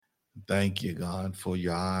thank you, God, for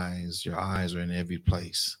your eyes. Your eyes are in every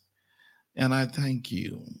place. And I thank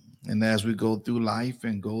you. And as we go through life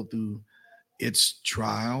and go through its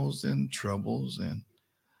trials and troubles and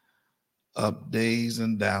up days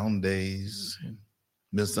and down days,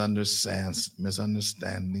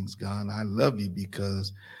 misunderstandings, God, I love you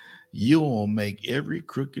because you will make every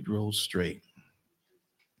crooked road straight.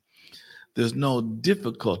 There's no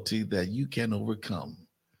difficulty that you can overcome.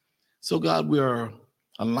 So, God, we are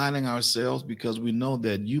aligning ourselves because we know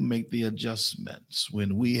that you make the adjustments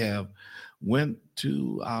when we have went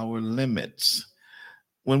to our limits.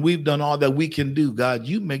 When we've done all that we can do, God,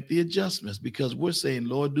 you make the adjustments because we're saying,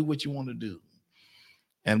 Lord, do what you want to do.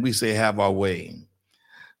 And we say, have our way.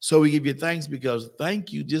 So we give you thanks because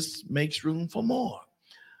thank you just makes room for more.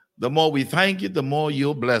 The more we thank you, the more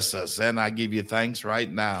you'll bless us. And I give you thanks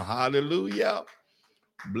right now. Hallelujah.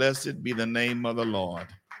 Blessed be the name of the Lord.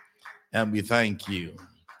 And we thank you.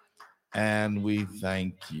 And we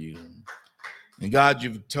thank you. And God,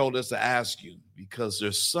 you've told us to ask you because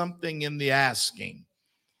there's something in the asking.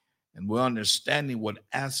 And we're understanding what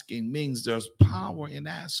asking means. There's power in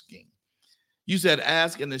asking. You said,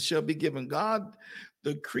 ask and it shall be given. God,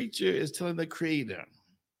 the creature is telling the creator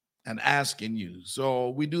and asking you. So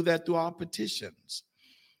we do that through our petitions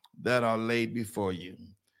that are laid before you.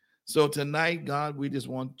 So tonight, God, we just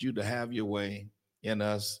want you to have your way in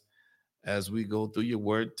us as we go through your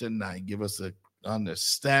word tonight. Give us an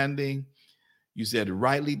understanding. You said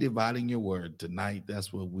rightly dividing your word tonight.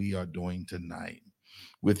 That's what we are doing tonight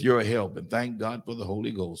with your help. And thank God for the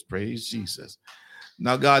Holy Ghost. Praise Jesus.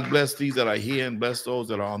 Now, God, bless these that are here and bless those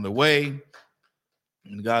that are on the way.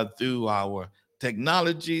 And God, through our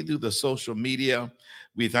technology, through the social media,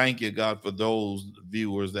 we thank you, God, for those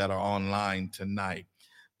viewers that are online tonight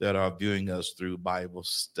that are viewing us through Bible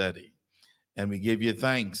study. And we give you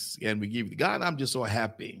thanks. And we give you, God, I'm just so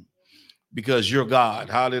happy because you're God.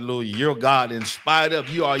 Hallelujah. You're God. In spite of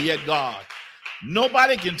you are yet God.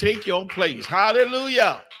 Nobody can take your place.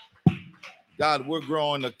 Hallelujah. God, we're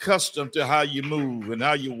growing accustomed to how you move and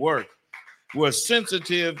how you work. We're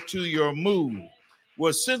sensitive to your move.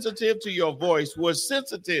 We're sensitive to your voice. We're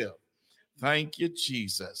sensitive. Thank you,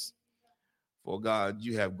 Jesus. For God,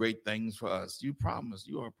 you have great things for us. You promise.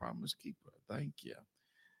 You are a promise keeper. Thank you.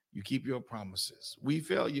 You keep your promises. We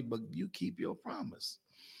fail you, but you keep your promise.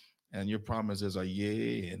 And your promises are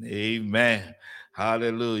yea and amen.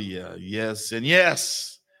 Hallelujah. Yes and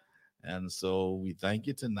yes. And so we thank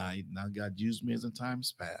you tonight. Now, God, use me as in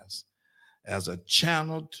times past as a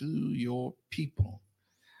channel to your people.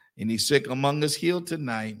 Any sick among us healed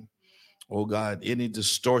tonight. Oh, God, any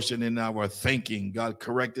distortion in our thinking, God,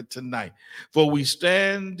 correct it tonight. For we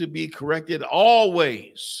stand to be corrected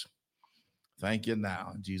always. Thank you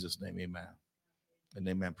now. In Jesus' name, amen. And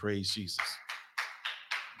amen. Praise Jesus.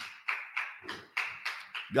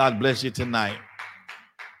 God bless you tonight.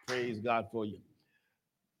 Praise God for you.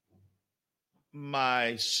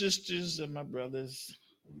 My sisters and my brothers,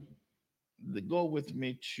 go with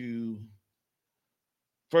me to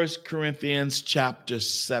 1 Corinthians chapter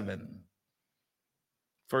 7.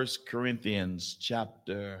 1 Corinthians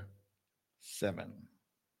chapter 7.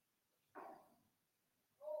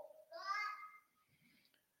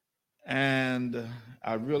 And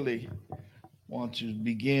I really want to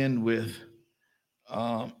begin with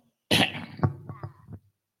whole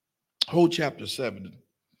chapter 7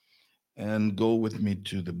 and go with me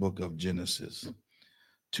to the book of Genesis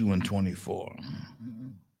 2 and 24.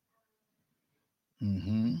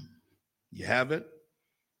 You have it?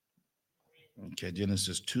 Okay,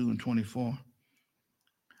 Genesis 2 and 24.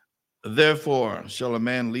 Therefore shall a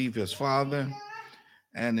man leave his father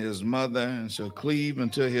and his mother and shall cleave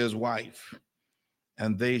unto his wife,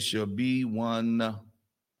 and they shall be one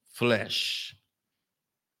flesh.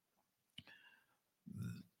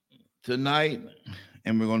 Tonight,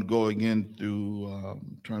 and we're going to go again through,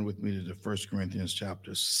 turn with me to the 1 Corinthians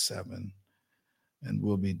chapter 7, and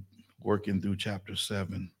we'll be working through chapter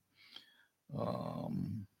 7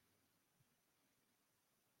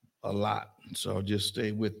 a lot. So just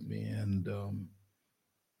stay with me, and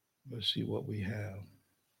let's see what we have.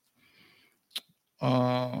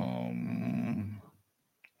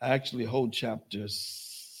 Actually, whole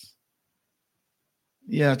chapters.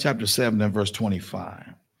 Yeah, chapter 7 and verse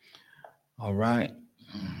 25. All right.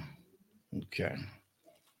 Okay.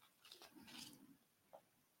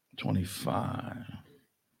 25.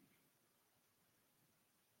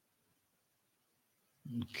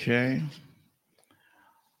 Okay.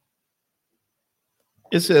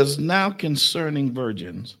 It says, now concerning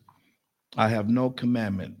virgins, I have no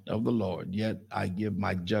commandment of the Lord, yet I give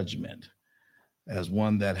my judgment as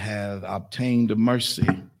one that hath obtained mercy.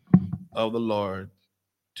 of the Lord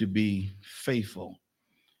to be faithful.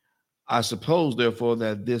 I suppose, therefore,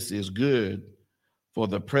 that this is good for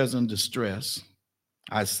the present distress.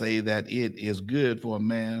 I say that it is good for a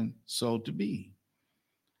man so to be.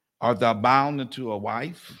 Art thou bound unto a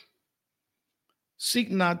wife?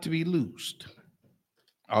 Seek not to be loosed.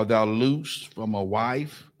 Art thou loosed from a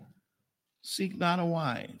wife? Seek not a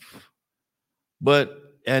wife.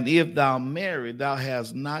 And if thou marry, thou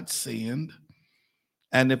hast not sinned.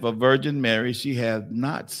 And if a virgin marry, she hath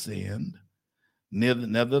not sinned.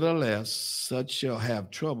 Nevertheless, such shall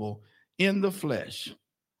have trouble in the flesh,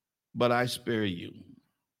 but I spare you.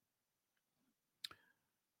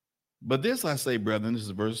 But this I say, brethren, this is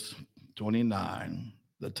verse 29,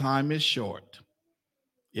 the time is short.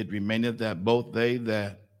 It remaineth that both they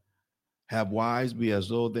that have wives be as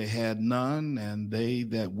though they had none, and they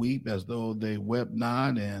that weep as though they wept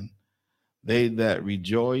not, and they that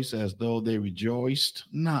rejoice as though they rejoiced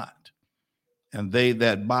not, and they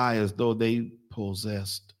that buy as though they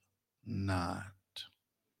possessed not.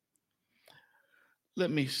 Let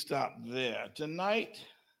me stop there. Tonight,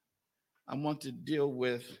 I want to deal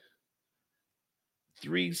with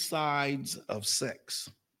 3 sides of sex.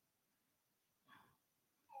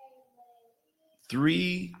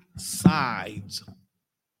 3 sides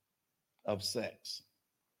of sex.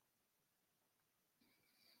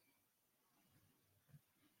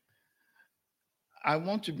 I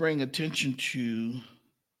want to bring attention to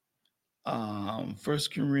 1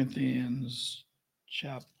 Corinthians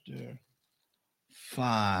chapter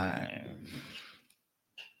 5.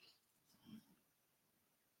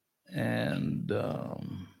 And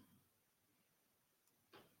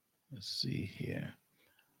let's see here.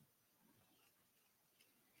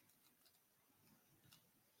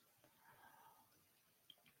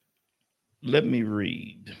 Let me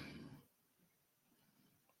read.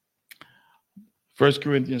 1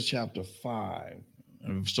 Corinthians chapter 5,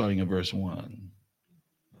 starting at verse 1.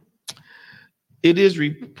 It is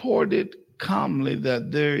reported commonly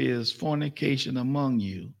that there is fornication among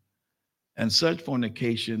you, and such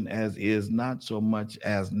fornication as is not so much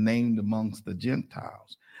as named amongst the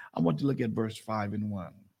Gentiles. I want to look at verse 5 and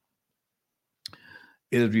 1.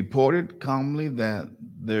 It is reported commonly that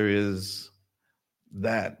there is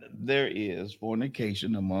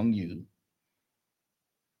fornication among you,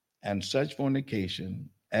 and such fornication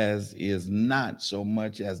as is not so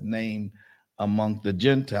much as named among the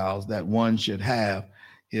Gentiles, that one should have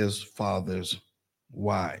his father's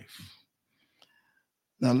wife.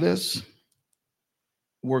 Now let's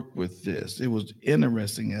work with this. It was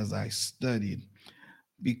interesting as I studied,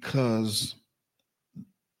 because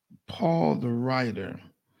Paul, the writer,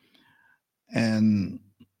 and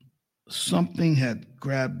something had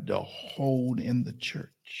grabbed a hold in the church.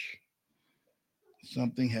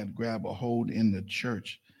 Something had grabbed a hold in the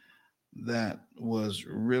church that was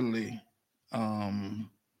really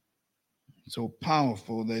so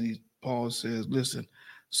powerful that Paul says, listen,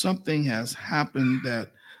 something has happened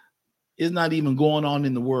that is not even going on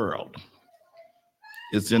in the world.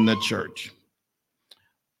 It's in the church.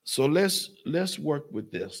 So let's work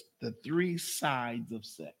with this, the 3 sides of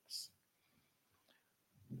sex.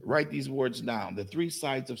 Write these words down. The 3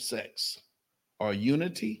 sides of sex are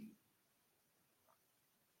unity,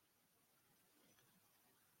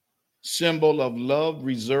 symbol of love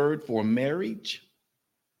reserved for marriage,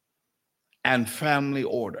 and family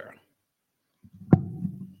order.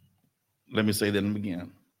 Let me say them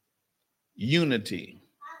again. Unity,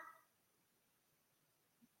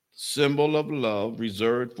 symbol of love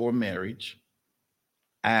reserved for marriage,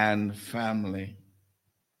 and family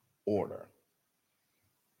order.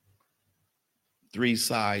 3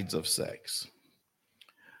 sides of sex.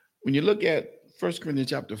 When you look at 1 Corinthians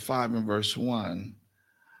chapter 5 and verse 1,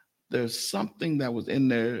 there's something that was in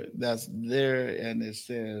there that's there, and it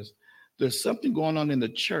says there's something going on in the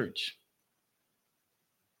church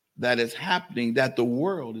that is happening that the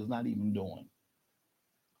world is not even doing.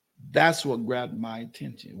 That's what grabbed my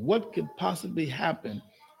attention. What could possibly happen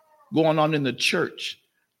going on in the church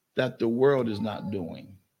that the world is not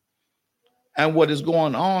doing? And what is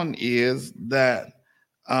going on is that,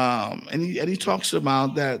 and he talks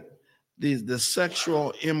about that the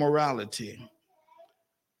sexual immorality,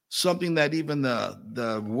 something that even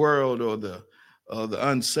the world or the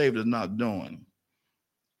unsaved is not doing.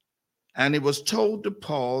 And it was told to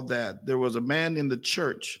Paul that there was a man in the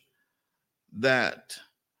church that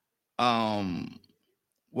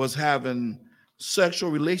was having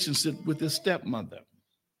sexual relationship with his stepmother,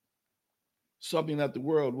 something that the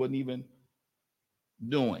world wasn't even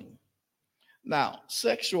doing. Now,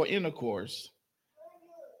 sexual intercourse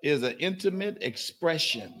is an intimate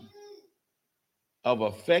expression of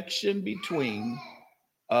affection between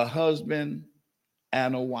a husband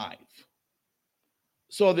and a wife.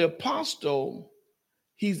 So the apostle,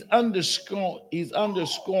 he's underscoring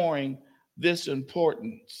this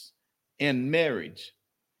importance in marriage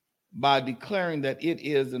by declaring that it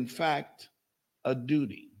is, in fact, a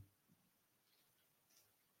duty.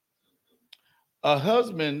 A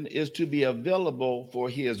husband is to be available for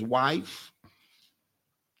his wife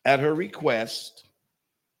at her request,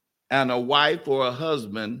 and a wife or a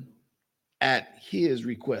husband at his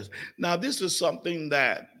request. Now, this is something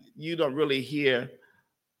that you don't really hear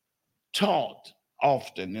taught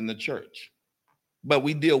often in the church, but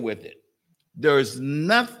we deal with it. There's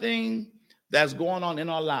nothing that's going on in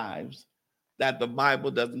our lives that the Bible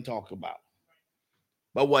doesn't talk about.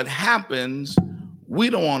 But what happens, we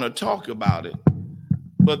don't want to talk about it,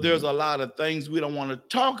 but there's a lot of things we don't want to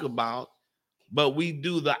talk about, but we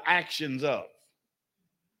do the actions of.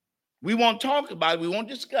 We won't talk about it, we won't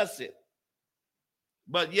discuss it,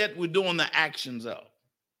 but yet we're doing the actions of.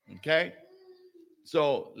 Okay?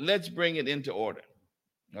 So let's bring it into order.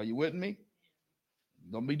 Are you with me?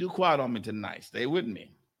 Don't be too quiet on me tonight. Stay with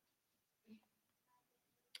me.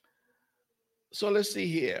 So let's see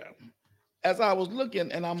here. As I was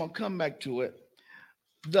looking, and I'm going to come back to it,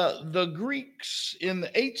 the Greeks, in the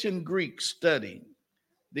ancient Greeks studied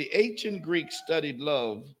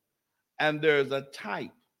love, and there's a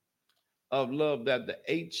type of love that the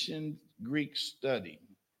ancient Greeks studied.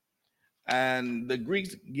 And the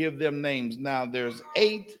Greeks give them names. Now, there's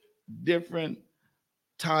 8 different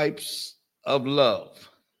types of love.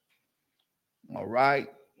 All right?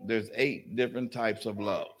 There's 8 different types of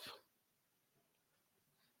love.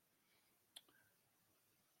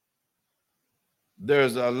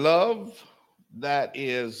 There's a love that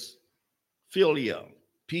is philia,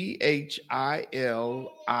 Philia.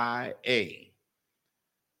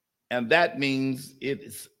 And that means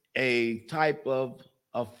it's a type of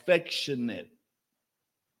affectionate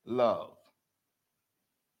love.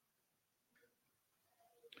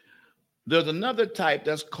 There's another type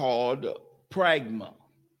that's called pragma,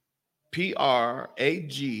 Pragma.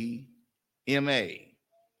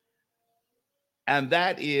 And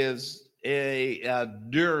that is a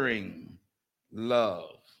enduring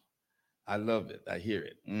love. I love it. I hear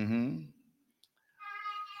it.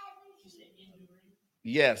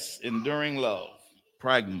 Yes, enduring love,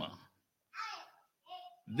 pragma.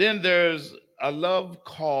 Then there's a love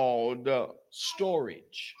called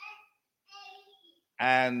storge,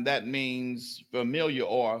 and that means familiar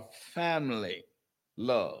or family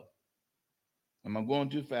love. Am I going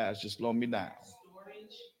too fast? Just slow me down.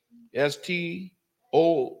 Storge.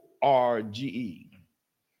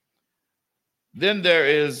 Then there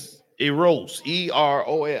is eros,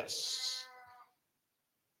 Eros,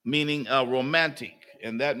 meaning a romantic,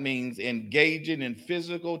 and that means engaging in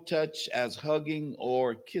physical touch as hugging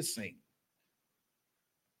or kissing.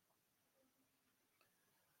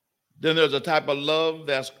 Then there's a type of love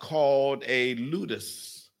that's called a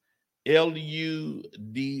ludus, Luds,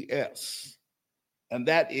 and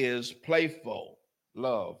that is playful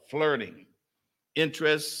love, flirting,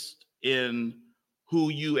 interest in who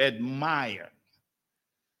you admire,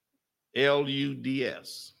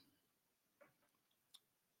 Luds.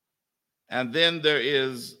 And then there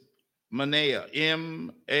is mania,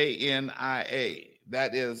 Mania.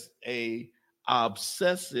 That is a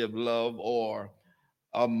obsessive love or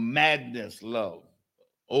a madness love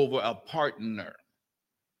over a partner.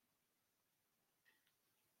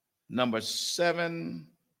 Number 7,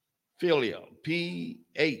 philia, Philia.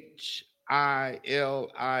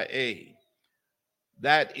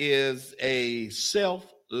 That is a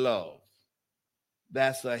self-love.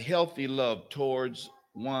 That's a healthy love towards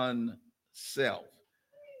oneself.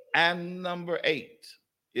 And number 8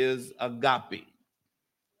 is agape.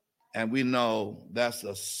 And we know that's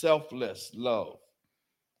a selfless love,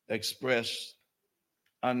 expressed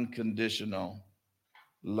unconditional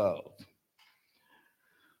love.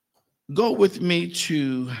 Go with me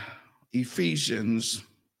to Ephesians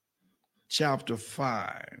chapter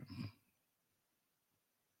 5.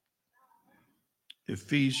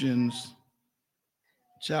 Ephesians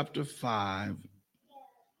chapter 5,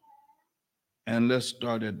 and let's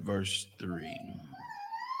start at verse 3.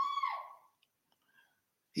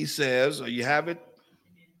 He says, you have it?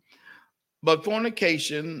 But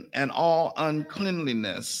fornication and all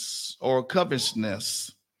uncleanliness or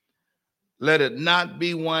covetousness, let it not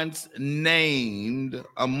be once named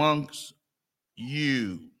amongst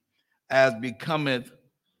you as becometh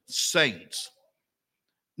saints,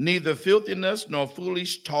 neither filthiness, nor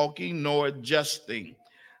foolish talking, nor jesting.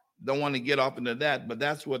 Don't want to get off into that, but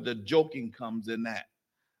that's where the joking comes in that.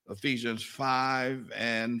 Ephesians 5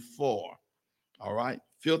 and 4. All right.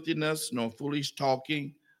 Filthiness, nor foolish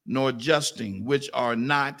talking, nor jesting, which are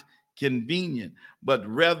not convenient, but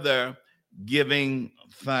rather giving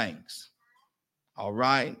thanks. All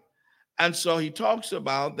right. And so he talks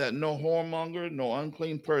about that no whoremonger, no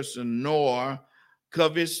unclean person, nor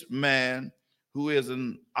covetous man who is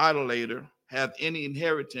an idolater hath any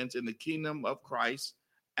inheritance in the kingdom of Christ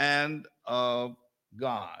and of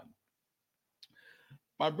God.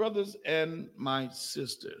 My brothers and my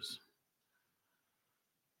sisters,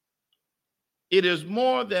 it is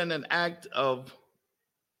more than an act of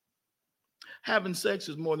having sex,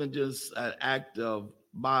 is more than just an act of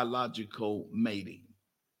biological mating.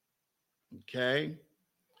 Okay?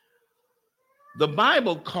 The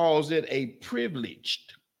Bible calls it a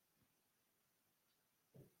privileged.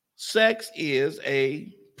 Sex is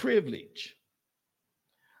a privilege.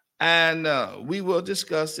 And we will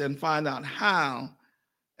discuss and find out how,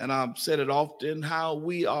 and I've said it often, how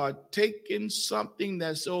we are taking something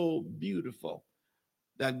that's so beautiful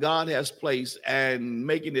that God has placed and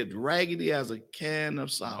making it raggedy as a can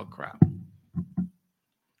of sauerkraut.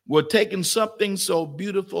 We're taking something so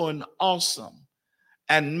beautiful and awesome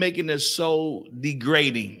and making it so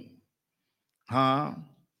degrading.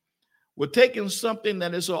 We're taking something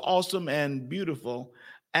that is so awesome and beautiful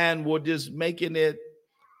and we're just making it,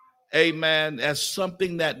 amen, as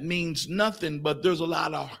something that means nothing, but there's a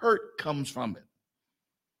lot of hurt comes from it.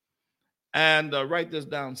 And write this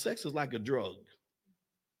down. Sex is like a drug.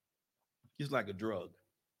 It's like a drug.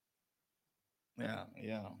 Yeah.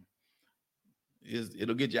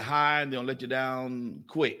 It'll get you high and they'll let you down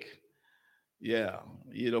quick. Yeah.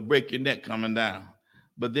 It'll break your neck coming down.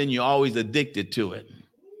 But then you're always addicted to it.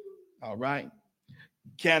 All right.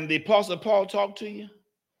 Can the Apostle Paul talk to you?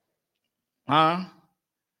 Huh?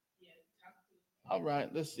 All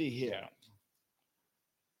right. Let's see here.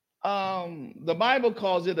 The Bible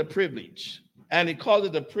calls it a privilege, and it calls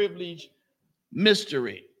it a privilege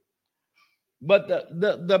mystery. But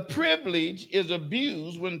the privilege is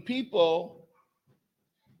abused when people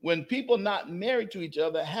not married to each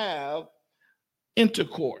other have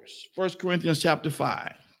intercourse. 1 Corinthians chapter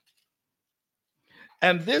 5.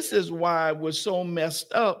 And this is why we're so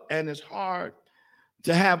messed up, and it's hard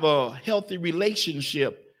to have a healthy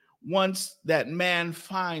relationship once that man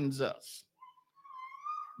finds us,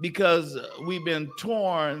 because we've been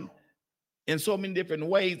torn in so many different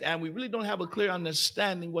ways, and we really don't have a clear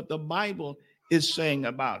understanding what the Bible is saying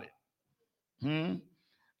about it.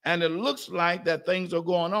 And it looks like that things are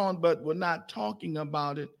going on, but we're not talking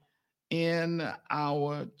about it in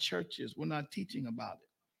our churches. We're not teaching about it.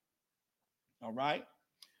 All right.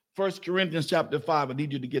 1 Corinthians chapter 5. I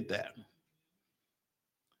need you to get that.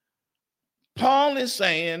 Paul is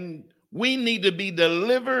saying we need to be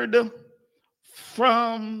delivered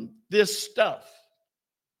from this stuff.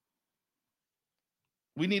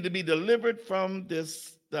 We need to be delivered from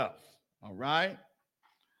this stuff. All right.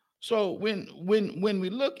 So when we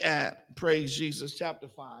look at, praise Jesus, chapter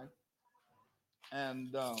 5,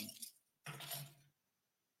 and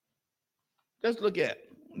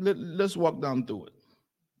let's walk down through it.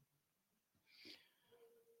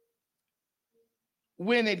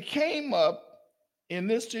 When it came up in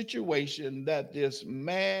this situation that this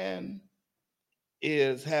man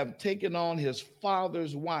have taken on his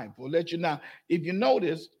father's wife, we'll let you know. If you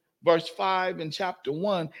notice, verse 5 in chapter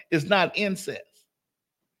 1 is not incest.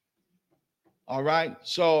 All right.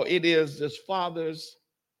 So it is his father's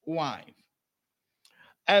wife.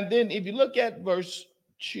 And then if you look at verse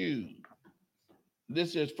 2,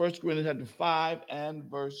 this is 1 Corinthians chapter 5 and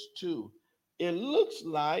verse 2. It looks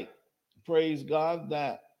like, praise God,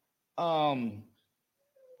 that I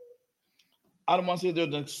don't want to say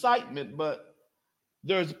there's an excitement, but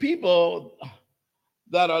there's people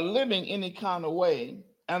that are living any kind of way,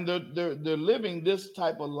 and they're living this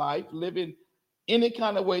type of life, living any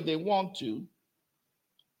kind of way they want to,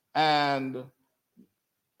 and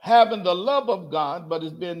having the love of God, but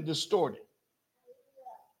it's been distorted.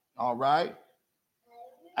 All right.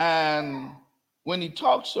 And when he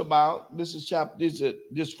talks about, this is 1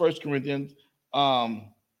 Corinthians, and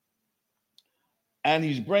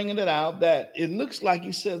he's bringing it out that it looks like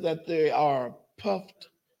he says that they are puffed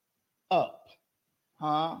up,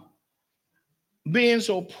 being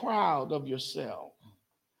so proud of yourself.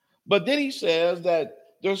 But then he says that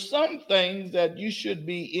there's some things that you should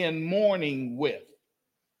be in mourning with.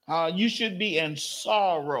 You should be in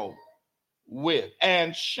sorrow with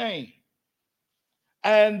and shame.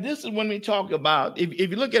 And this is when we talk about, if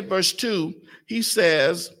you look at verse 2, he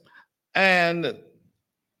says, and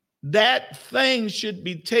that thing should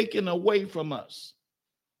be taken away from us.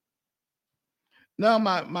 Now,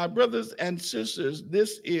 my brothers and sisters,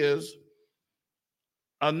 this is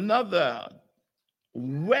another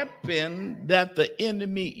weapon that the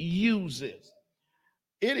enemy uses.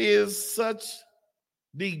 It is such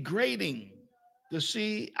degrading to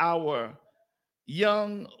see our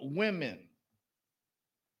young women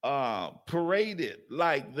paraded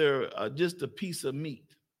like they're just a piece of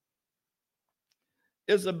meat.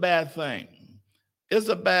 It's a bad thing. It's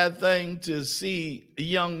a bad thing to see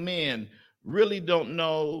young men really don't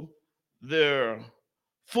know their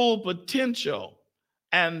full potential,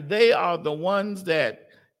 and they are the ones that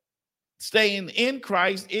staying in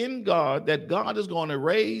Christ, in God, that God is going to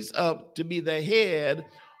raise up to be the head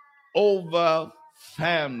over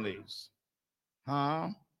families. Huh?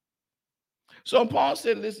 So Paul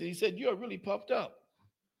said, listen, he said, you're really puffed up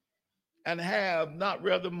and have not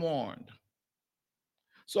rather mourned.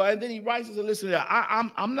 So and then he writes and says, listen,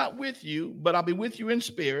 I'm not with you, but I'll be with you in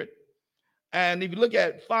spirit. And if you look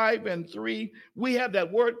at 5 and 3, we have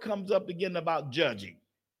that word comes up again about judging.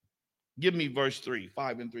 Give me verse 3,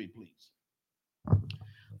 5 and 3, please.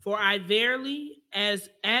 For I verily, as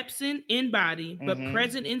absent in body, but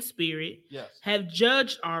present in spirit, Yes. have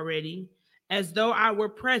judged already, as though I were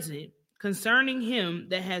present, concerning him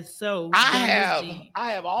that has so I done his deed.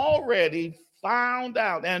 have already found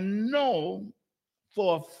out and know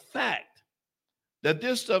for a fact that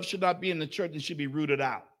this stuff should not be in the church. It should be rooted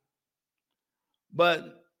out.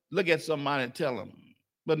 But look at somebody and tell them,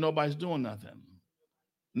 but nobody's doing nothing.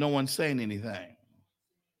 No one's saying anything.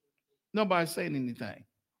 Nobody's saying anything.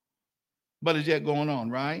 But it's yet going on,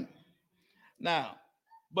 right? Now,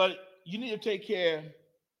 but you need to take care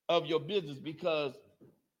of your business, because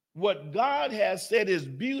what God has said is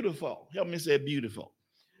beautiful. Help me say beautiful.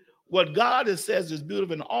 What God has says is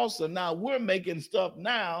beautiful and awesome. Now we're making stuff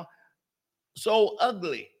now so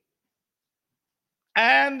ugly.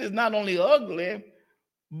 And it's not only ugly,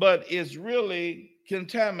 but it's really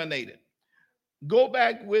contaminated. Go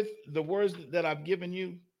back with the words that I've given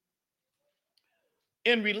you.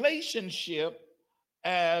 In relationship,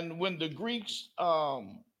 and when the Greeks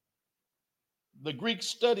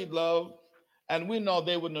studied love, and we know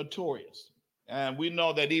they were notorious, and we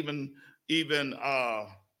know that even the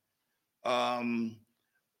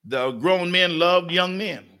grown men loved young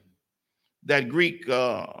men. That Greek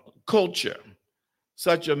culture,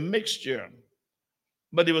 such a mixture,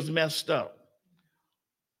 but it was messed up.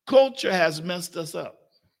 Culture has messed us up.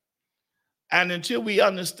 And until we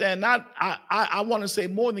understand, I want to say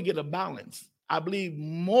more than get a balance. I believe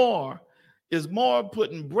more is more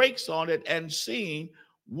putting brakes on it and seeing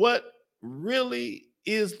what really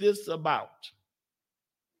is this about?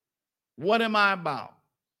 What am I about?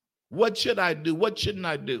 What should I do? What shouldn't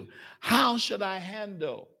I do? How should I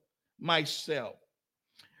handle myself?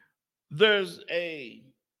 There's a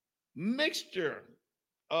mixture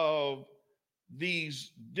of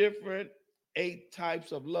these different 8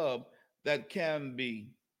 types of love that can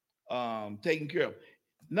be taken care of.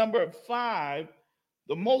 Number 5,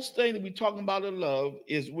 the most thing that we're talking about in love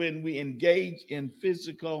is when we engage in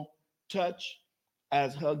physical touch,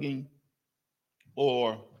 as hugging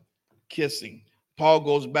or kissing. Paul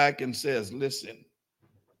goes back and says, listen,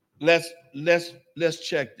 let's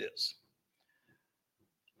check this.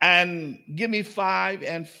 And give me 5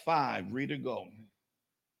 and 5. Reader, go.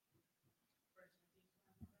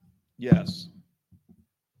 Yes.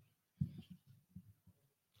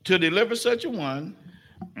 To deliver such a one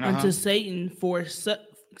unto Satan for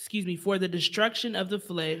the destruction of the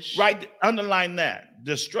flesh. Right, underline that.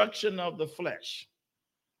 Destruction of the flesh.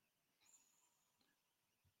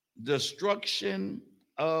 Destruction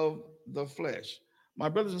of the flesh. My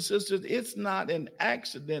brothers and sisters, it's not an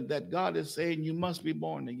accident that God is saying you must be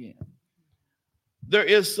born again. There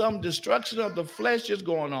is some destruction of the flesh is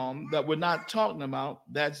going on that we're not talking about,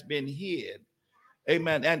 that's been hid.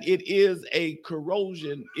 Amen. And it is a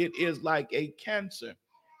corrosion. It is like a cancer.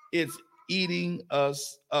 It's eating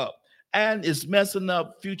us up. And it's messing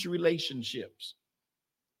up future relationships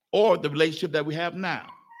or the relationship that we have now.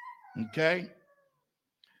 Okay.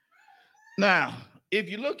 Now, if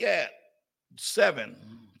you look at 7,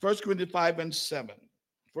 1 Corinthians 5 and 7.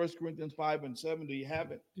 1 Corinthians 5 and 7, do you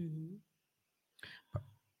have it? Mm-hmm.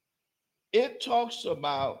 It talks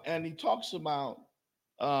about, and he talks about,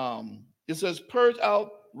 it says, purge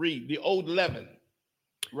out, read, the old leaven,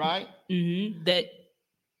 right? Mm-hmm. That.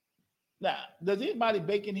 Now, does anybody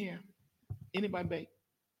bake in here? Anybody bake?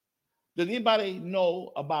 Does anybody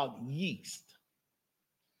know about yeast?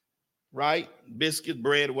 Right? Biscuit,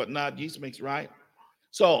 bread, whatnot, yeast makes, right?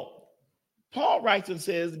 So, Paul writes and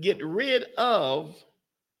says, get rid of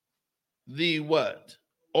the what?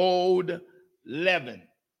 Old leaven.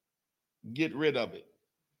 Get rid of it.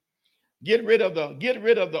 Get rid of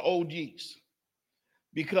the OGs,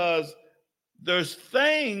 because there's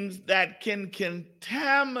things that can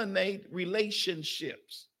contaminate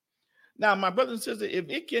relationships. Now, my brothers and sisters, if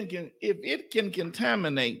it can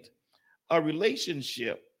contaminate a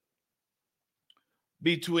relationship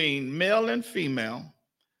between male and female,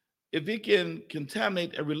 if it can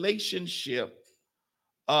contaminate a relationship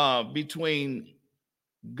between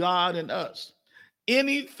God and us,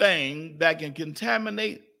 anything that can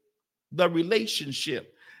contaminate the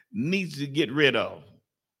relationship needs to get rid of.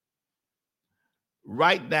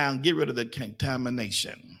 Write down, get rid of the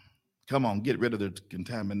contamination. Come on, get rid of the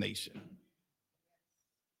contamination.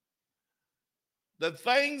 The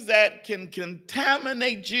things that can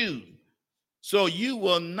contaminate you so you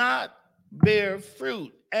will not bear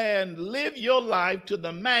fruit and live your life to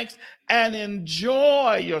the max and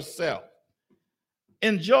enjoy yourself.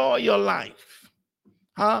 Enjoy your life.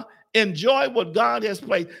 Huh? Enjoy what God has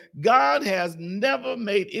placed. God has never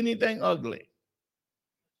made anything ugly.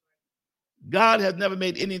 God has never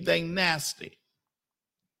made anything nasty.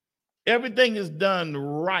 Everything is done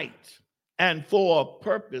right and for a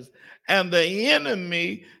purpose. And the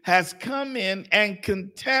enemy has come in and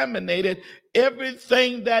contaminated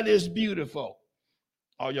everything that is beautiful.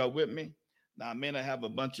 Are y'all with me? Now, I may not have a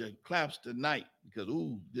bunch of claps tonight because,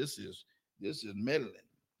 ooh, this is meddling.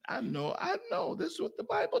 I know. This is what the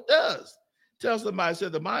Bible does. Tell somebody, say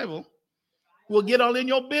the Bible will get all in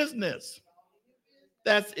your business.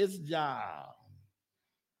 That's its job.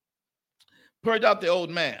 Purge out the old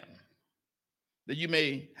man, that you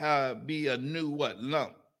may be a new what?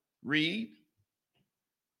 Lump. Read.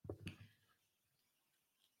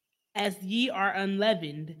 As ye are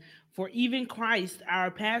unleavened, for even Christ, our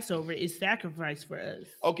Passover, is sacrificed for us.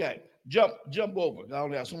 Okay, jump over. I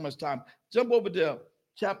don't have so much time. Jump over to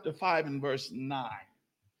chapter 5 and verse 9.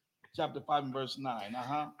 Chapter 5 and verse 9.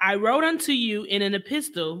 I wrote unto you in an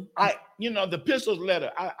epistle. The epistle's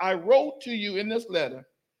letter. I wrote to you in this letter.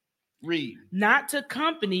 Read. Not to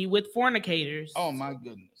company with fornicators. Oh my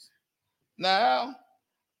goodness. Now,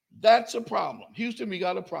 that's a problem. Houston, we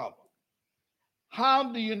got a problem.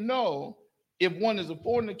 How do you know if one is a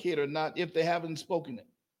fornicator or not if they haven't spoken it?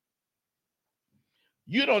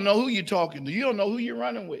 You don't know who you're talking to. You don't know who you're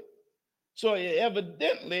running with. So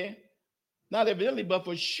evidently, not evidently, but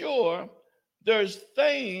for sure, there's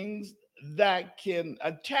things that can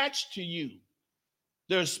attach to you.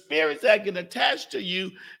 There's spirits that can attach to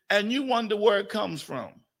you, and you wonder where it comes from.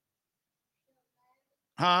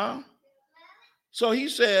 Huh? So he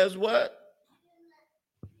says, what?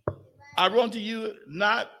 I wrote to you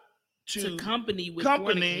not to company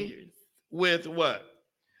with what?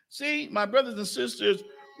 See, my brothers and sisters,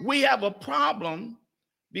 we have a problem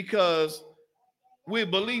because we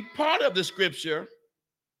believe part of the scripture,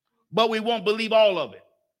 but we won't believe all of it.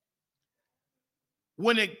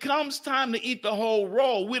 When it comes time to eat the whole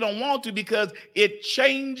roll, we don't want to because it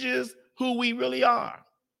changes who we really are.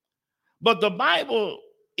 But the Bible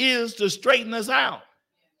is to straighten us out.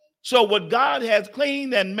 So what God has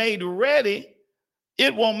cleaned and made ready,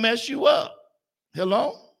 it won't mess you up.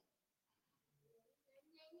 Hello?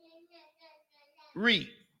 Read.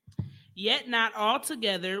 Yet not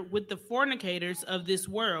altogether with the fornicators of this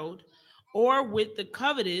world, or with the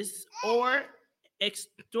covetous, or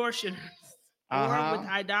extortioners, or with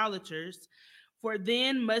idolaters, for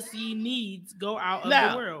then must ye needs go out of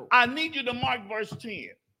the world. I need you to mark verse 10.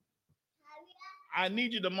 I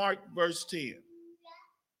need you to mark verse 10.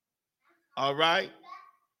 All right?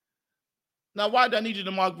 Now, why do I need you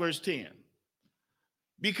to mark verse 10?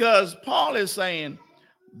 Because Paul is saying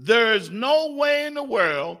there's no way in the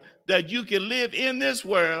world that you can live in this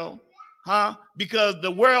world, because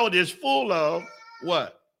the world is full of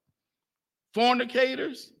what?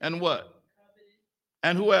 Fornicators and what?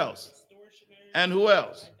 And who else? And who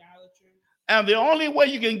else? And the only way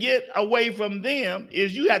you can get away from them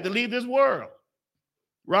is you have to leave this world.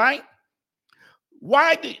 Right?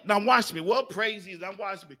 Now watch me. What praise is, now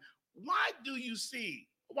watch me. Why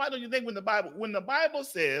don't you think when the Bible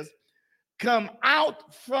says, come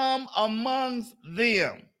out from amongst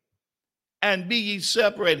them and be ye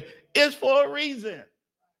separated, it's for a reason.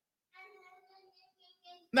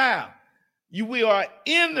 Now, we are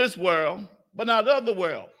in this world, but not of the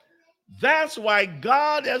world. That's why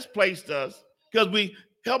God has placed us, because we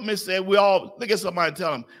look at somebody and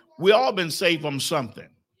tell them, we all been saved from something.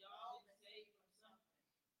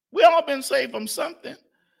 We all been saved from something.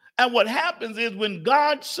 And what happens is when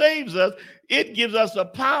God saves us, it gives us the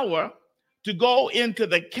power to go into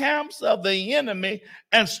the camps of the enemy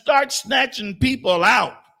and start snatching people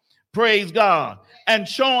out, praise God, and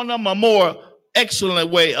showing them a more excellent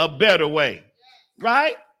way, a better way,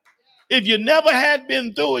 right? If you never had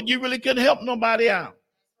been through it, you really couldn't help nobody out.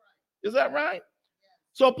 Is that right?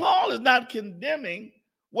 So Paul is not condemning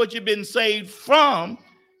what you've been saved from.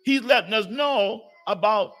 He's letting us know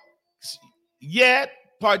about yet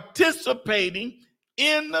participating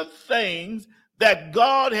in the things that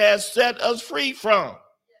God has set us free from.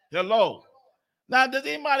 Hello. Now, does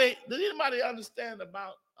anybody understand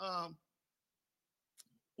about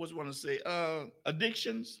what you want to say?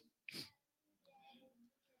 Addictions,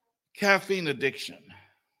 caffeine addiction,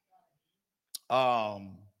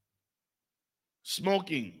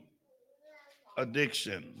 smoking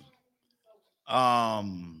addiction,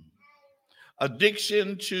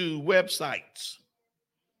 addiction to websites.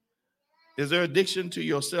 Is there addiction to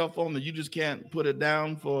your cell phone that you just can't put it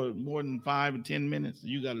down for more than 5 or 10 minutes?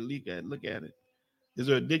 You got to look at it. Is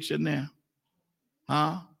there addiction there?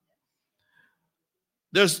 Huh?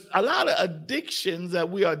 There's a lot of addictions that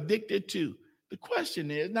we are addicted to. The question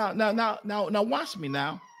is, now, watch me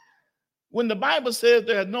now. When the Bible says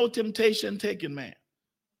there is no temptation taken man,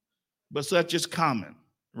 but such is common,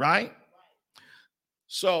 right?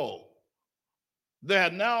 So there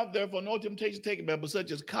are now, therefore, no temptation taken man, but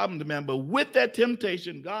such is common to man. But with that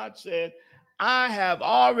temptation, God said, I have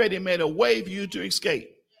already made a way for you to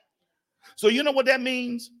escape. So you know what that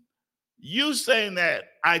means? You saying that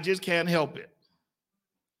I just can't help it.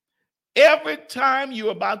 Every time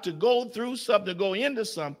you're about to go through something, go into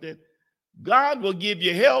something, God will give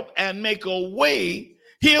you help and make a way.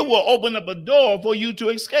 He will open up a door for you to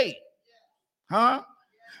escape. Huh?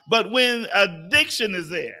 But when addiction is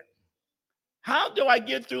there, how do I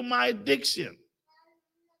get through my addiction?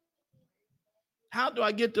 How do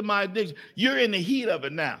I get to my addiction? You're in the heat of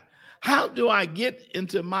it now. How do I get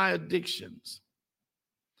into my addictions?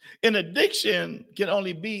 An addiction can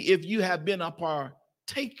only be if you have been a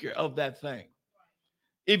partaker of that thing.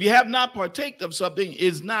 If you have not partaked of something,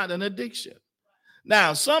 it's not an addiction.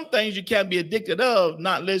 Now, some things you can't be addicted of,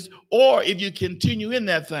 not less, or if you continue in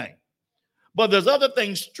that thing. But there's other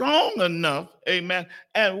things strong enough, amen.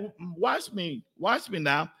 And watch me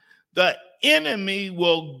now. The enemy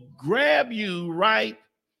will grab you right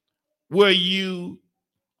where you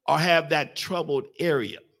or have that troubled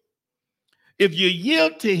area. If you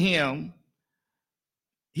yield to him,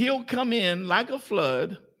 he'll come in like a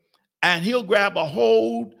flood and he'll grab a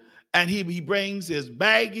hold and he brings his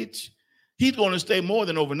baggage. He's going to stay more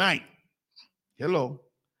than overnight. Hello.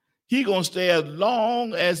 He's going to stay as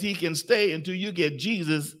long as he can stay until you get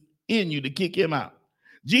Jesus in you to kick him out.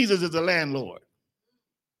 Jesus is the landlord.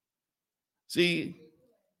 See?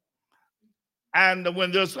 And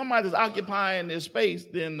when there's somebody that's occupying this space,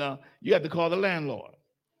 then you have to call the landlord.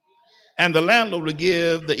 And the landlord will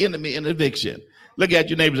give the enemy an eviction. Look at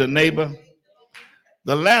your neighbors and neighbor.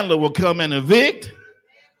 The landlord will come and evict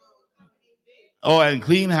and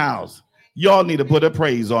clean house. Y'all need to put a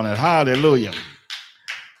praise on it. Hallelujah.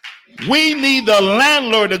 We need the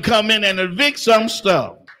landlord to come in and evict some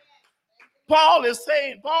stuff. Paul is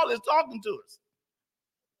talking to us.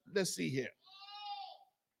 Let's see here.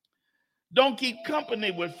 Don't keep company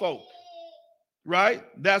with folk, right?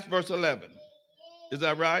 That's verse 11. Is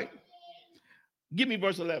that right? Give me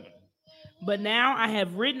verse 11. But now I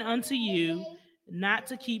have written unto you not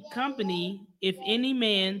to keep company if any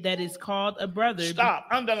man that is called a brother. Stop,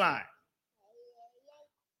 underline.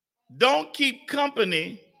 Don't keep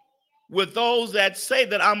company with those that say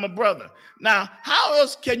that I'm a brother. Now, how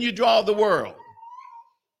else can you draw the world?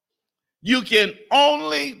 You can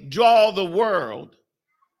only draw the world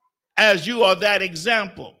as you are that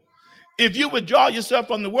example. If you would draw yourself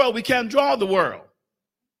from the world, we can't draw the world.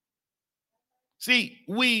 See,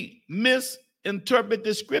 we misinterpret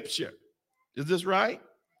the scripture. Is this right?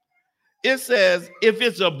 It says, if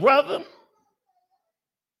it's a brother,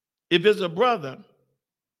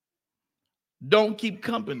 don't keep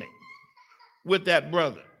company with that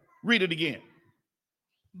brother. Read it again.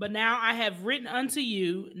 But now I have written unto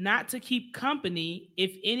you not to keep company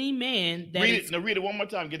if any man that read it one more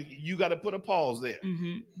time. You got to put a pause there.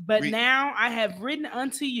 Mm-hmm. But now I have written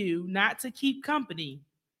unto you not to keep company.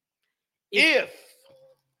 If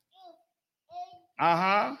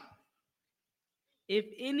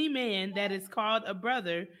any man that is called a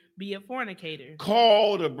brother be a fornicator.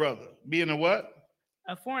 Called a brother. Being a what?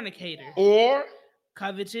 A fornicator. Or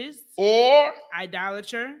covetous. Or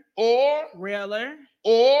idolater. Or railer.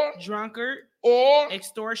 Or drunkard. Or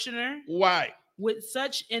extortioner. Why? With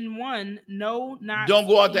such in one, no, not. Don't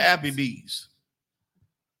go out to Applebee's.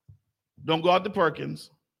 Don't go out to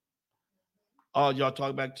Perkins. Oh, y'all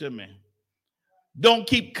talk back to me. Don't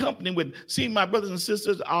keep company with. See, my brothers and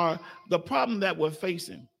sisters, are the problem that we're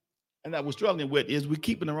facing and that we're struggling with is we're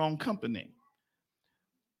keeping the wrong company.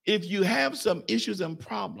 If you have some issues and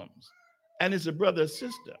problems, and it's a brother or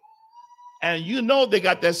sister, and you know they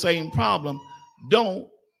got that same problem, don't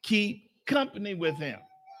keep company with him.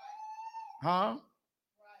 Huh?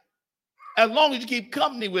 As long as you keep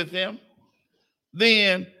company with him,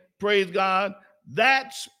 then praise God,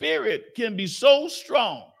 that spirit can be so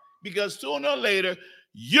strong because sooner or later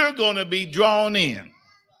you're going to be drawn in.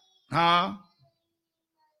 Huh?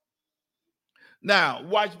 Now,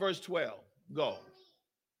 watch verse 12. Go.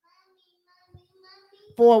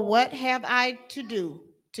 For what have I to do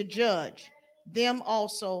to judge them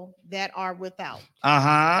also that are without?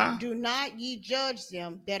 Do not ye judge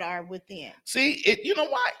them that are within. See, you know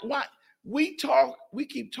why we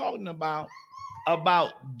keep talking about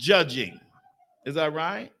judging. Is that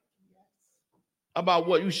right? About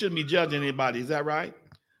what you shouldn't be judging anybody. Is that right?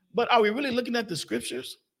 But are we really looking at the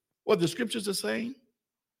scriptures? What the scriptures are saying?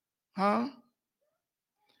 Huh?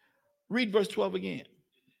 Read verse 12 again.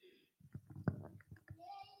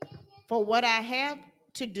 For what I have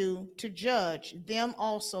to do to judge them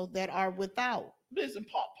also that are without. Listen,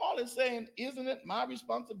 Paul is saying, isn't it my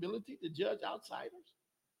responsibility to judge outsiders?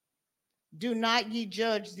 Do not ye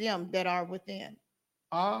judge them that are within.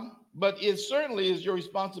 But it certainly is your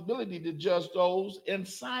responsibility to judge those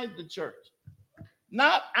inside the church.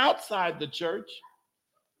 Not outside the church,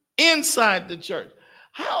 inside the church.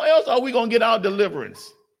 How else are we going to get our deliverance?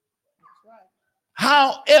 That's right.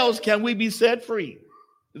 How else can we be set free?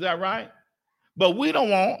 Is that right? But we don't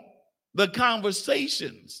want the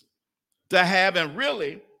conversations to have, and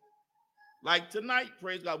really, like tonight,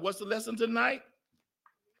 praise God. What's the lesson tonight?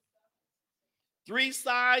 3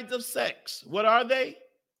 sides of sex. What are they?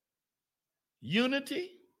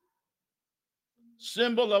 Unity,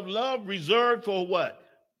 symbol of love reserved for what?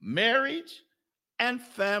 Marriage and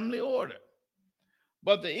family order.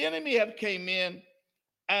 But the enemy have came in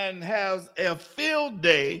and has a field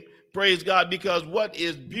day, praise God, because what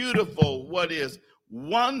is beautiful, what is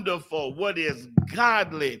wonderful, what is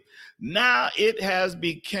godly, now it has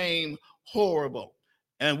become horrible.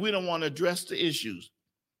 And we don't want to address the issues.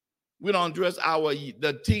 We don't address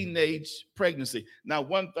the teenage pregnancy. Now,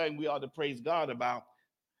 one thing we ought to praise God about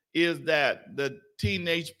is that the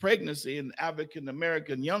teenage pregnancy in African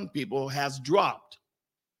American young people has dropped,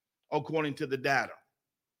 according to the data.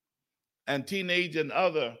 And teenage and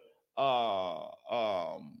other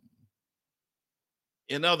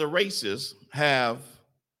races have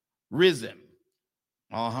risen.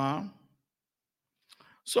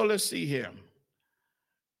 So let's see here.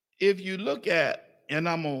 If you look at, and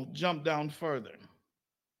I'm going to jump down further.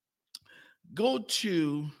 Go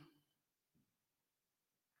to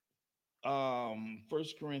 1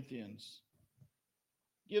 Corinthians.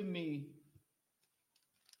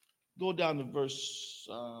 Go down to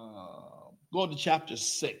go to chapter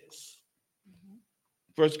 6.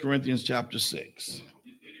 1 Corinthians chapter 6.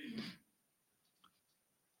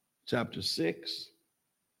 Chapter 6.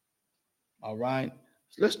 All right.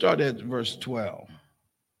 Let's start at verse 12.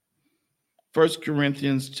 1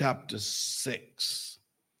 Corinthians chapter 6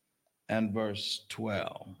 and verse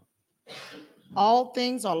 12. All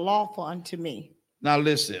things are lawful unto me. Now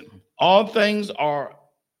listen, all things are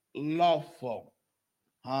lawful.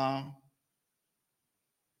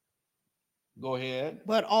 Go ahead.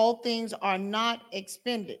 But all things are not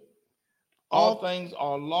expended. All things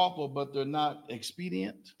are lawful, but they're not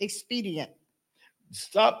expedient. Expedient.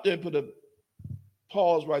 Stop there, put a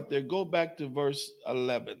pause right there. Go back to verse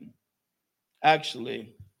 11.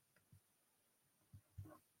 Actually,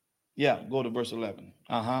 go to verse 11.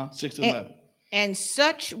 6 to 11. And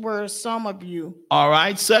such were some of you. All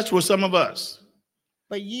right, such were some of us.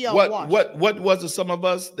 But ye are washed. What was the some of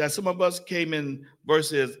us? That some of us came in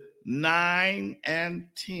verses 9 and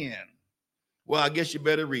 10. Well, I guess you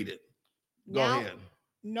better read it. Go ahead.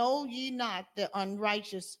 Know ye not the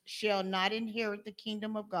unrighteous shall not inherit the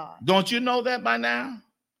kingdom of God? Don't you know that by now?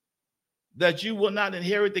 That you will not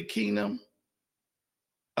inherit the kingdom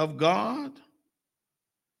of God?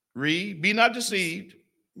 Read. Be not deceived.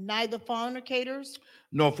 Neither fornicators,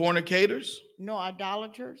 nor fornicators, nor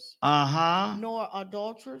idolaters, nor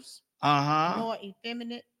adulterers, nor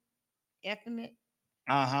effeminate,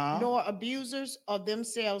 nor abusers of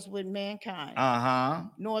themselves with mankind,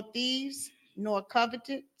 nor thieves, nor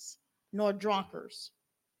covetous, nor drunkards,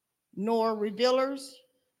 nor revilers,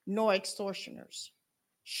 nor extortioners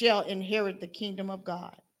shall inherit the kingdom of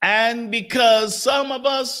God. And because some of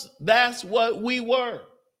us, that's what we were.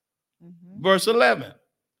 Verse 11.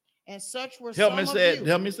 And such were help me say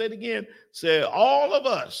it again. Say, all of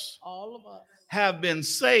us have been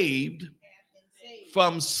saved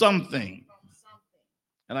from something.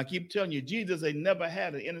 And I keep telling you, Jesus ain't never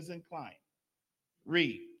had an innocent client.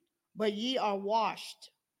 Read. But ye are washed,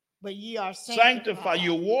 but ye are sanctified.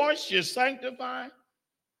 You're washed, you're sanctified.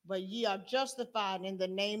 But ye are justified in the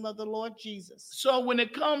name of the Lord Jesus. So when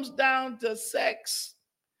it comes down to sex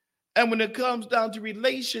and when it comes down to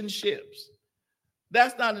relationships,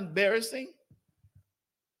 that's not embarrassing.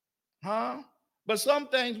 Huh? But some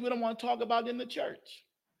things we don't want to talk about in the church.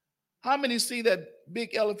 How many see that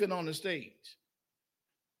big elephant on the stage?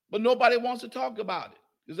 But nobody wants to talk about it.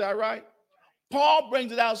 Is that right? Paul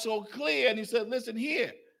brings it out so clear, and he said, listen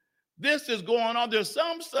here, this is going on. There's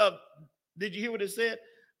some stuff. Did you hear what it said?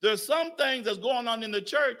 There's some things that's going on in the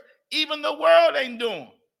church, even the world ain't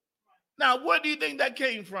doing. Now, where do you think that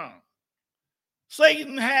came from?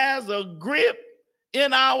 Satan has a grip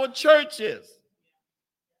in our churches.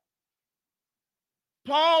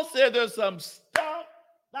 Paul said there's some stuff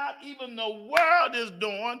not even the world is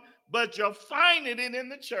doing, but you're finding it in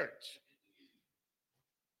the church.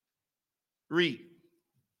 Read.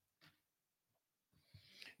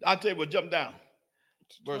 I'll tell you what, jump down.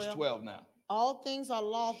 Verse 12 now. All things are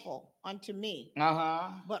lawful unto me,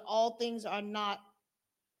 but all things are not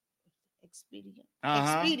expedient.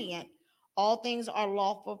 Expedient. All things are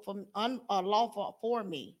lawful for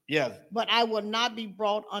me. Yes. But I will not be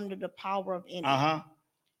brought under the power of any.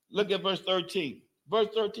 Look at verse 13. Verse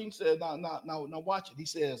 13 says, now watch it. He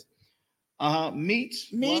says,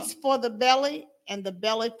 meats for the belly, and the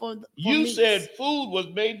belly for you meats. Said food was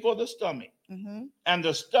made for the stomach, and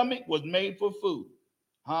the stomach was made for food.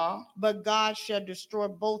 But God shall destroy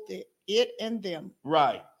both it and them.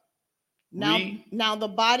 Right. Now the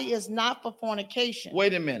body is not for fornication.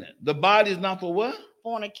 Wait a minute. The body is not for what?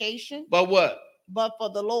 Fornication. But what? But for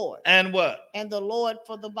the Lord. And what? And the Lord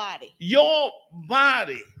for the body. Your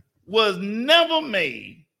body was never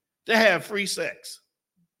made to have free sex.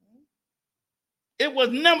 It was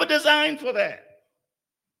never designed for that.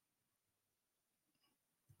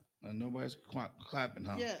 Nobody's clapping,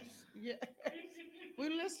 huh? Yes. Yeah. We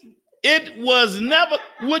listen. It was never,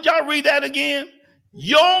 would y'all read that again?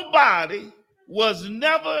 Your body was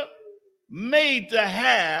never made to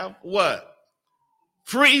have what?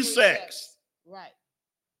 Free sex. Right.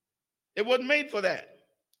 It wasn't made for that.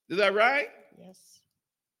 Is that right? Yes.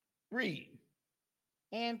 Read.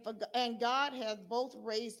 And God hath both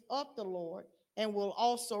raised up the Lord and will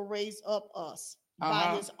also raise up us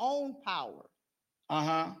by his own power.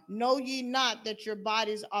 Know ye not that your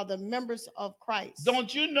bodies are the members of Christ?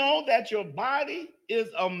 Don't you know that your body is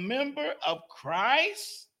a member of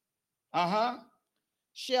Christ?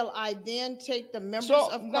 Shall I then take the members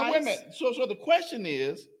of Christ? Now wait a minute. So the question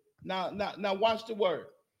is, now watch the word.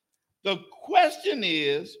 The question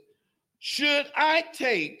is, should I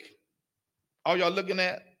take, are y'all looking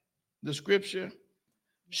at the scripture?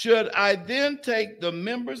 Should I then take the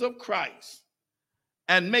members of Christ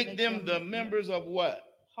and make them the members of what?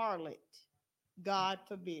 Harlot. God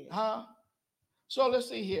forbid. So let's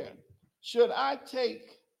see here. Should I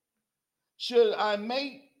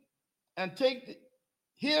make and take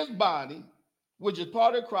his body, which is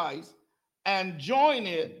part of Christ, and join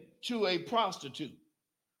it to a prostitute?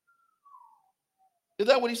 Is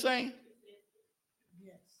that what he's saying?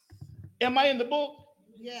 Yes. Am I in the book?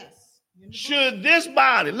 Yes. Should this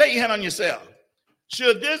body, lay your hand on yourself,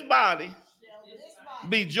 should this body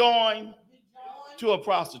be joined to a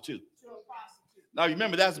prostitute? Now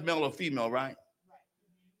remember, that's male or female, right?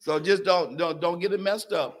 So just don't get it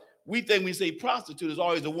messed up. We think we say prostitute is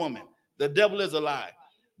always a woman. The devil is a lie.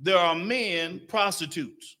 There are men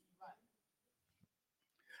prostitutes.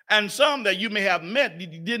 And some that you may have met, you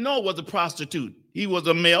didn't know was a prostitute. He was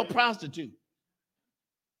a male prostitute.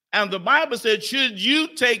 And the Bible said, should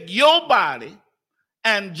you take your body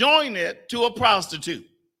and join it to a prostitute?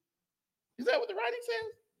 Is that what the writing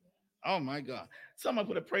says? Oh my God. Someone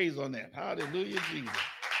put a praise on that. Hallelujah, Jesus.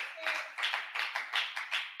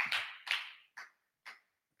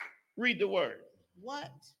 Read the word.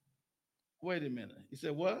 What? Wait a minute. He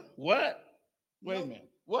said, what? What? Wait a minute.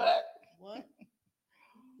 What? What?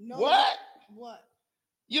 No. What? What?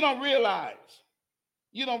 You don't realize.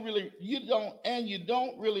 You don't really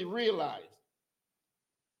realize.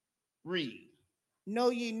 Read. Know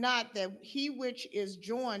ye not that he which is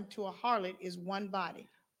joined to a harlot is one body?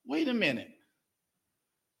 Wait a minute.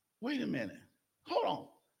 Hold on.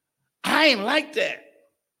 I ain't like that.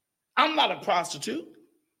 I'm not a prostitute.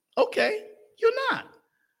 Okay, you're not.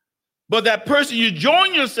 But that person you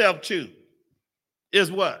join yourself to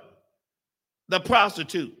is what? The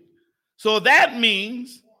prostitute. So that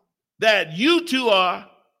means that you two are,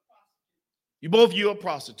 both of you are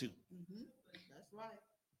prostitute. That's right.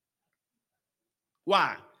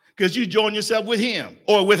 Why? because you join yourself with him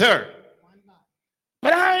or with her.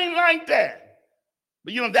 But I ain't like that.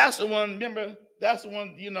 But that's the one, remember, that's the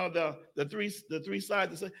one, the three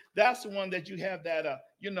sides. That's the one that you have that,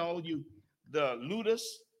 the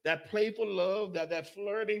ludus, that playful love, that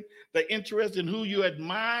flirting, the interest in who you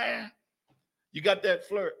admire. You got that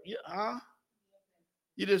flirt.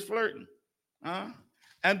 You're just flirting.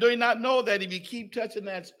 And do you not know that if you keep touching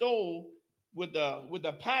that stove with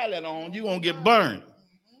the pilot on, you're going to get burned?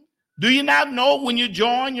 Do you not know when you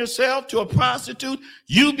join yourself to a prostitute,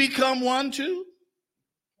 you become one too?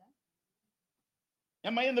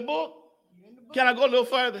 Am I in the book? Can I go a little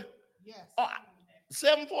further? Yes.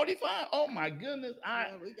 7:45. Oh my goodness.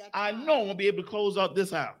 I know I won't be able to close out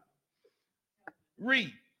this out.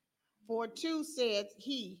 Read. For two said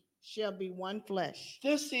he shall be one flesh.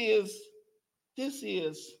 This is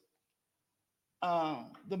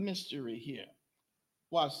the mystery here.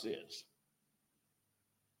 Watch this.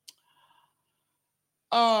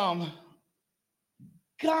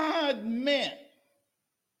 God meant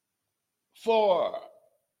for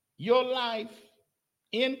your life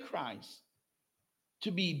in Christ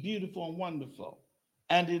to be beautiful and wonderful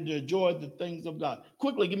and to enjoy the things of God.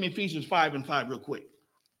 Quickly, give me Ephesians 5:5 real quick.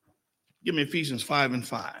 Give me Ephesians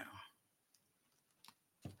 5:5.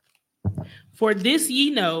 For this ye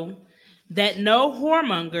know, that no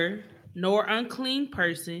whoremonger, nor unclean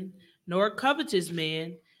person, nor covetous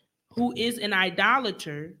man, who is an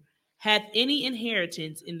idolater, hath any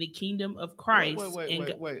inheritance in the kingdom of Christ.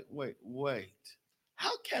 Wait.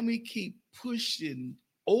 How can we keep pushing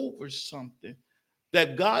over something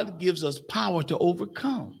that God gives us power to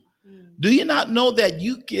overcome? Do you not know that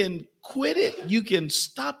you can quit it? You can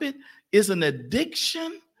stop it. It's an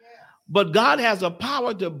addiction. But God has a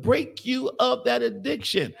power to break you of that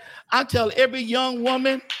addiction. I tell every young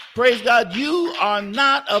woman, praise God, you are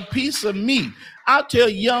not a piece of meat. I tell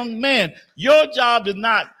young men, your job is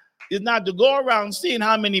not to go around seeing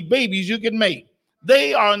how many babies you can make.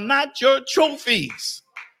 They are not your trophies.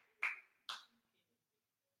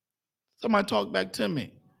 Somebody talk back to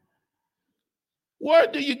me. Where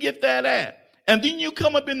do you get that at? And then you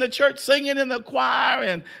come up in the church singing in the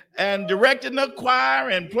choir and directing the choir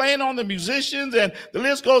and playing on the musicians, and the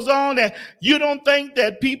list goes on, and you don't think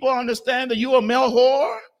that people understand that you're a male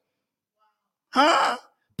whore? Huh?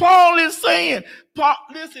 Paul is saying,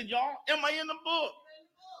 listen, y'all, am I in the book?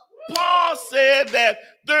 Paul said that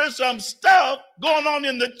there's some stuff going on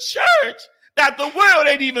in the church that the world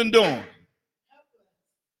ain't even doing.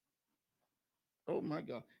 Oh my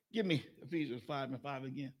God. Give me Ephesians 5:5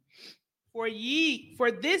 again. For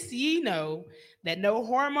this ye know, that no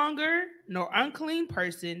whoremonger, nor unclean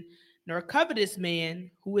person, nor covetous man,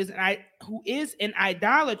 who is an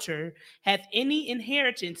idolater, hath any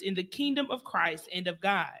inheritance in the kingdom of Christ and of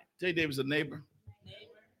God. J. David's a neighbor.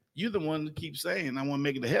 You're the one that keeps saying, I want to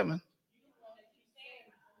make it to heaven.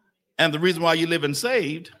 And the reason why you live in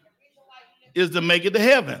saved is to make it to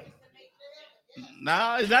heaven.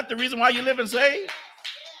 Now, is that the reason why you live in saved?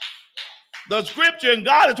 The scripture and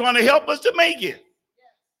God is trying to help us to make it.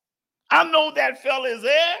 I know that fella is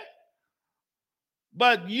there,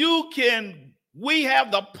 but we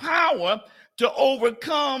have the power to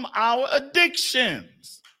overcome our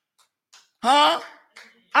addictions. Huh?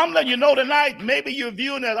 I'm letting you know tonight, maybe you're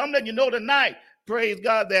viewing that, I'm letting you know tonight, praise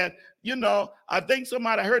God, that, I think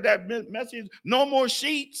somebody heard that message, no more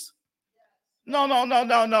sheets. No.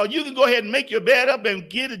 You can go ahead and make your bed up and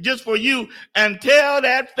get it just for you and tell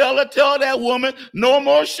that fella, tell that woman, no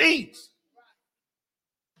more sheets.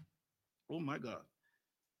 Oh, my God.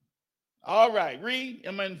 All right, read.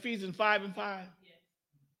 Am I in Ephesians 5:5? Yes.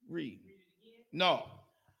 Read. No.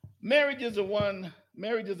 Marriage is a one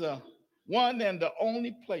and the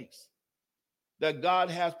only place that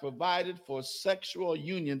God has provided for sexual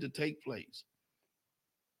union to take place.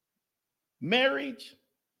 Marriage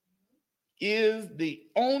is the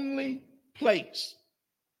only place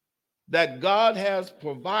that God has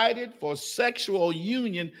provided for sexual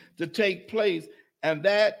union to take place, and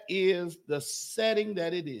that is the setting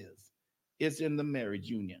that it is. It's in the marriage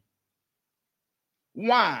union.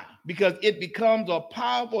 Why? Because it becomes a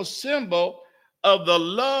powerful symbol of the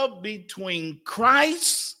love between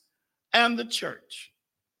Christ and the church.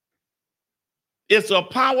 It's a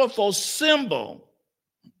powerful symbol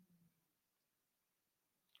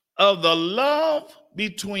of the love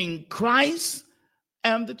between Christ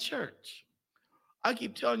and the church. I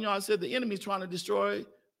keep telling you, I said the enemy's trying to destroy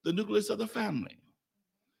the nucleus of the family.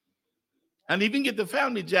 And even get the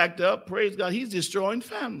family jacked up, praise God, he's destroying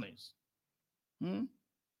families.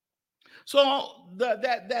 So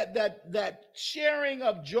that sharing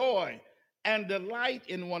of joy and delight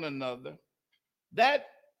in one another, that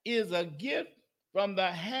is a gift from the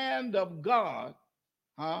hand of God,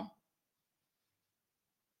 huh?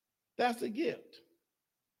 That's a gift.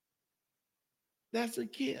 That's a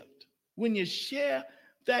gift. When you share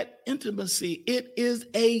that intimacy, it is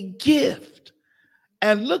a gift.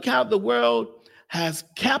 And look how the world has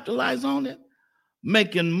capitalized on it,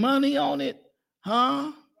 making money on it,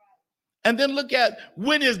 huh? And then look at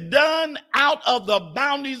when it's done out of the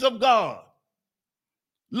boundaries of God.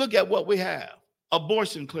 Look at what we have.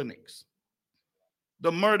 Abortion clinics,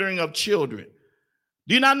 the murdering of children.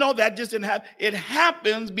 Do you not know that just didn't happen? It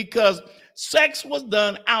happens because sex was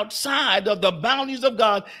done outside of the boundaries of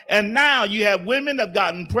God. And now you have women that have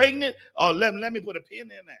gotten pregnant. Oh, let me put a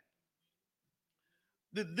pin in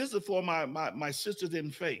that. This is for my sisters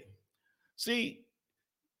in faith. See,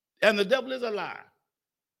 and the devil is a lie.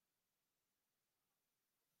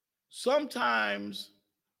 Sometimes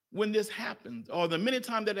when this happens, or the many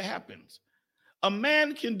times that it happens, a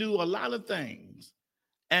man can do a lot of things,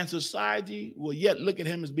 and society will yet look at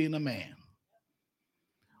him as being a man.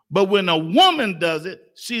 But when a woman does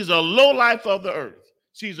it, she's a lowlife of the earth.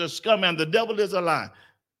 She's a scum, and the devil is a lie.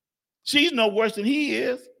 She's no worse than he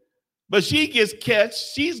is, but she gets catch.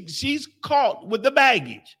 She's caught with the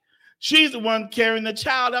baggage. She's the one carrying the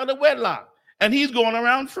child out of wedlock, and he's going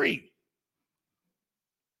around free.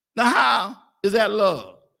 Now, how is that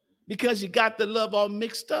love? Because you got the love all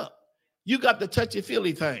mixed up. You got the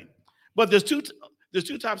touchy-feely thing. But there's two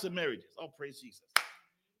types of marriages. Oh, praise Jesus.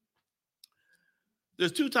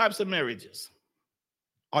 There's two types of marriages.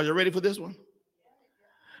 Are you ready for this one?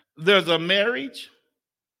 There's a marriage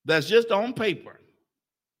that's just on paper.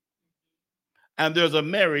 And there's a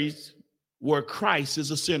marriage where Christ is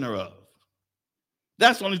the center of.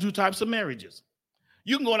 That's the only two types of marriages.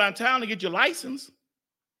 You can go downtown and get your license.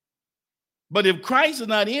 But if Christ is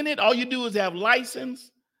not in it, all you do is have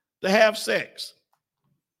license to have sex.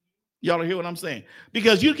 Y'all hear what I'm saying?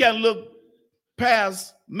 Because you can't look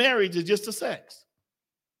past marriage as just a sex.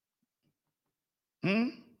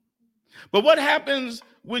 But what happens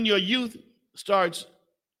when your youth starts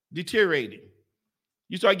deteriorating?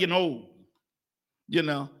 You start getting old. You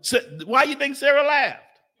know, so why do you think Sarah laughed?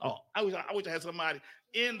 Oh, I wish I had somebody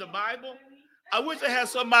in the Bible. I wish I had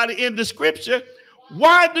somebody in the scripture.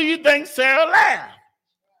 Why do you think Sarah laughed?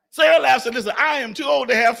 Sarah laughed and said, listen, I am too old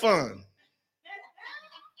to have fun.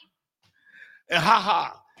 And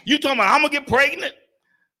you talking about I'm going to get pregnant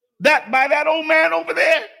by that old man over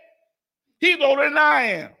there? He's older than I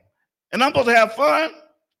am. And I'm supposed to have fun?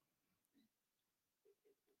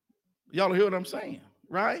 Y'all hear what I'm saying,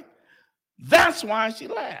 right? That's why she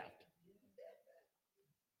laughed.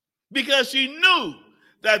 Because she knew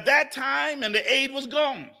that time and the aid was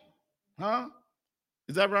gone. Huh?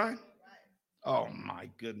 Is that right? Oh, my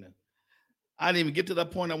goodness. I didn't even get to that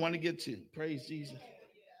point I want to get to. Praise Jesus.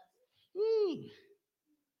 Woo.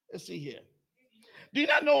 Let's see here. Do you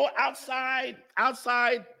not know outside,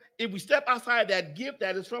 if we step outside that gift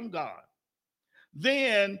that is from God,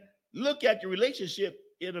 then look at your relationship,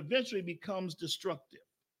 it eventually becomes destructive.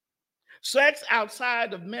 Sex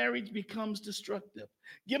outside of marriage becomes destructive.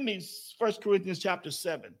 Give me 1 Corinthians chapter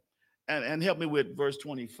 7 and help me with verse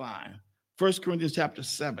 25. 1 Corinthians chapter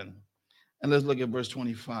 7. And let's look at verse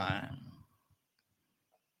 25.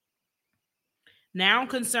 Now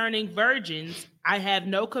concerning virgins, I have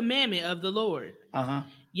no commandment of the Lord.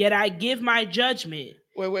 Yet I give my judgment.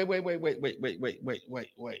 Wait.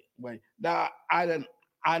 Now I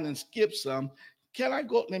didn't skip some. Can I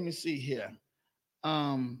go? Let me see here.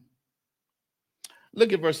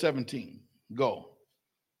 Look at verse 17. Go.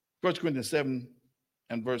 1 Corinthians 7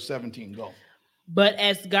 and verse 17. Go. But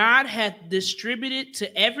as God hath distributed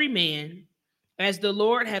to every man, as the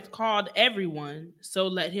Lord hath called everyone, so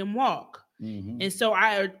let him walk. And so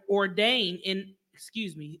I ordain in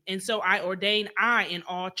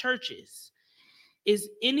all churches. Is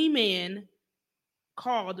any man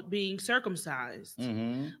called being circumcised?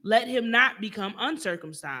 Let him not become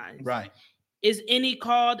uncircumcised. Right. Is any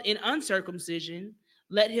called in uncircumcision?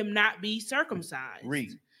 Let him not be circumcised.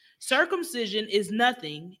 Read. Circumcision is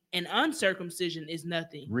nothing, and uncircumcision is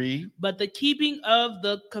nothing. Read. But the keeping of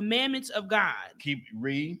the commandments of God.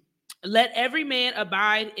 Read. Let every man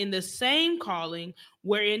abide in the same calling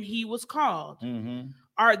wherein he was called.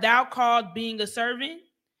 Art thou called being a servant?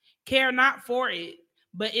 Care not for it,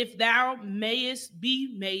 but if thou mayest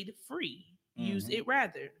be made free, use it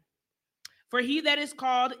rather. For he that is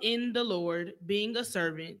called in the Lord, being a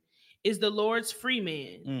servant, is the Lord's free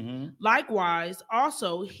man. Likewise,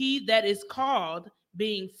 also he that is called,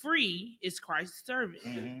 being free, is Christ's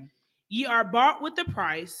servant. Ye are bought with the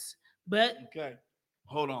price, but... Okay,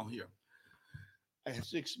 hold on here. I have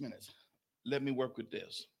 6 minutes. Let me work with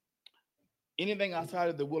this. anything outside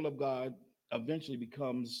of the will of God eventually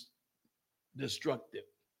becomes destructive.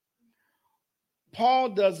 Paul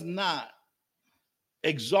does not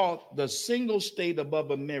exalt the single state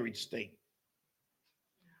above a married state,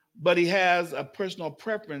 but he has a personal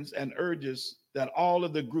preference and urges that all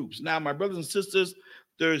of the groups. Now, my brothers and sisters,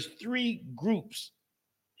 there's 3 groups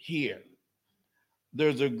here.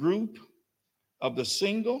 There's a group of the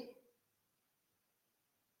single,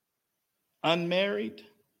 unmarried,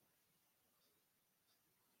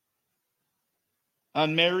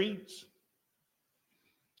 unmarrieds,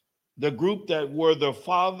 the group that where the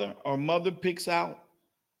father or mother picks out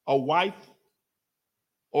a wife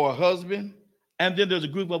or a husband, and then there's a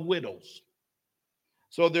group of widows.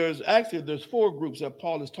 So there's 4 groups that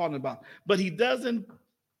Paul is talking about, but he doesn't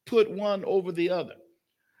put one over the other.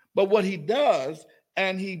 But what he does,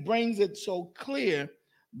 and he brings it so clear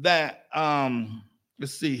that,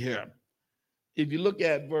 let's see here. If you look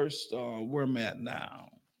at verse, where I'm at now,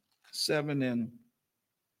 7 and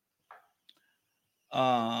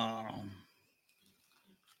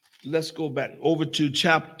let's go back over to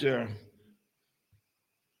chapter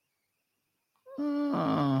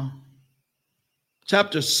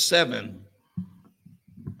 7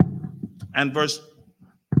 and verse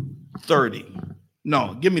 30.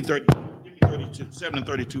 No, give me 30. Give me 32. 7 and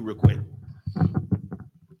 32 real quick.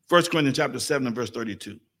 1 Corinthians chapter 7 and verse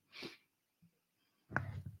 32.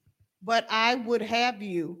 But I would have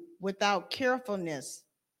you without carefulness.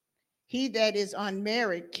 He that is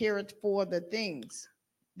unmarried careth for the things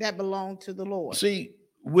that belong to the Lord. See,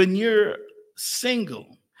 when you're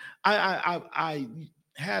single, I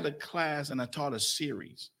had a class and I taught a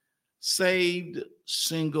series, Saved,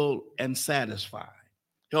 Single, and Satisfied.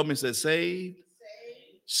 Help me say saved,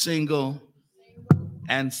 single,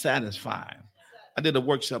 and satisfied. I did a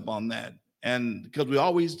workshop on that. And because we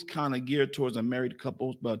always kind of geared towards a married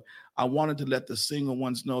couples, but I wanted to let the single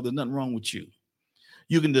ones know there's nothing wrong with you.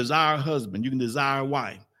 You can desire a husband, you can desire a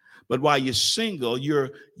wife, but while you're single,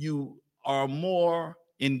 you are more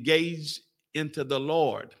engaged into the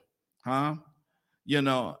Lord, you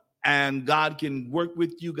know, and God can work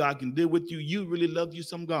with you, God can deal with you. You really love you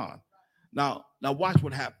some God. Now watch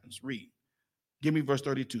what happens. Read. Give me verse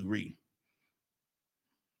 32. Read.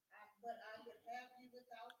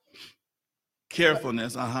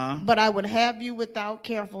 Carefulness, But I would have you without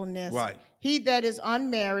carefulness. Right. He that is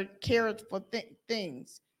unmarried careth for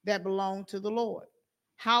things that belong to the Lord,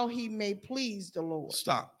 how he may please the Lord.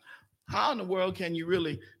 Stop. How in the world can you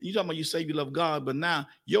really, you talking about you say you love God, but now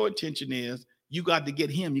your intention is you got to get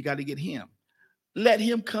him. You got to get him. Let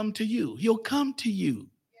him come to you. He'll come to you.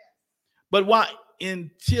 Yes. But why?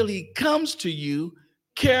 Until he comes to you,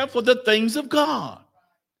 care for the things of God.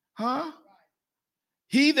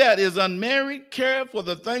 He that is unmarried, care for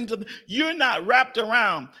the things of, you're not wrapped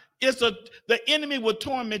around. The enemy will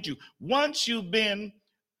torment you. Once you've been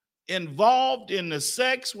involved in the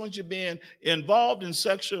sex, once you've been involved in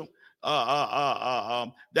sexual,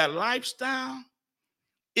 that lifestyle,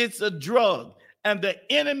 it's a drug. And the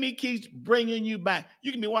enemy keeps bringing you back.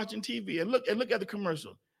 You can be watching TV and look at the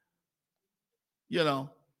commercial. You know,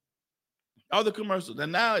 all the commercials.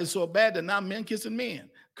 And now it's so bad that now men kissing men.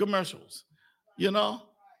 Commercials. You know,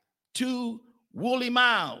 2 woolly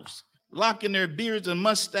mouths locking their beards and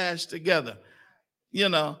mustache together. You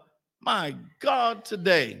know, my God,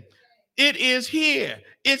 today it is here.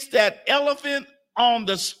 It's that elephant on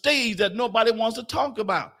the stage that nobody wants to talk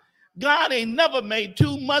about. God ain't never made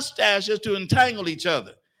 2 mustaches to entangle each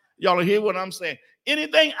other. Y'all hear what I'm saying?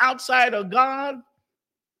 Anything outside of God,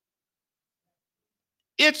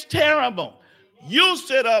 it's terrible. You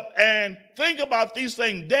sit up and think about these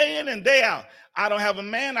things day in and day out. I don't have a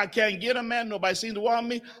man. I can't get a man. Nobody seems to want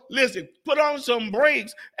me. Listen, put on some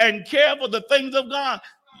brakes and care for the things of God.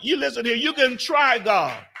 You listen here. You can try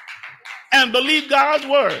God and believe God's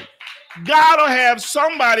word. God will have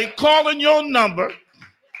somebody calling your number.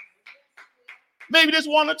 Maybe just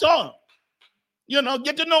want to talk. You know,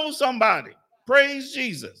 get to know somebody. Praise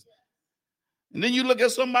Jesus. And then you look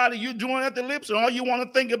at somebody, you're doing at the lips, and all you want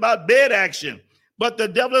to think about bed action. But the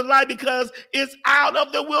devil is lying because it's out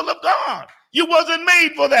of the will of God. You wasn't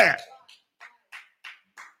made for that.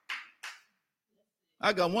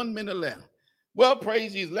 I got 1 minute left. Well,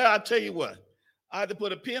 praise Jesus. I'll tell you what. I had to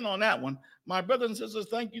put a pin on that one. My brothers and sisters,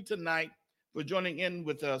 thank you tonight for joining in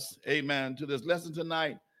with us. Amen. To this lesson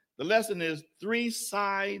tonight. The lesson is 3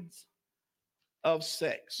 sides of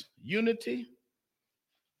sex. Unity,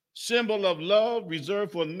 symbol of love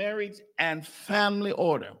reserved for marriage, and family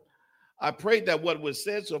order. I pray that what was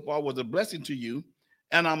said so far was a blessing to you.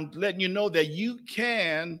 And I'm letting you know that you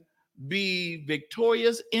can be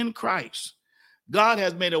victorious in Christ. God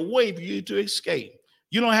has made a way for you to escape.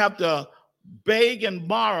 You don't have to beg and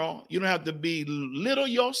borrow. You don't have to be little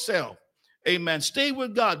yourself. Amen. Stay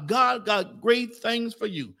with God. God got great things for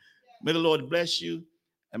you. May the Lord bless you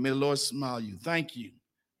and may the Lord smile you. Thank you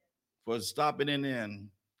for stopping in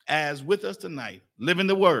as with us tonight, living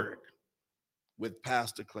the word with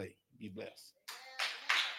Pastor Clay. Be blessed.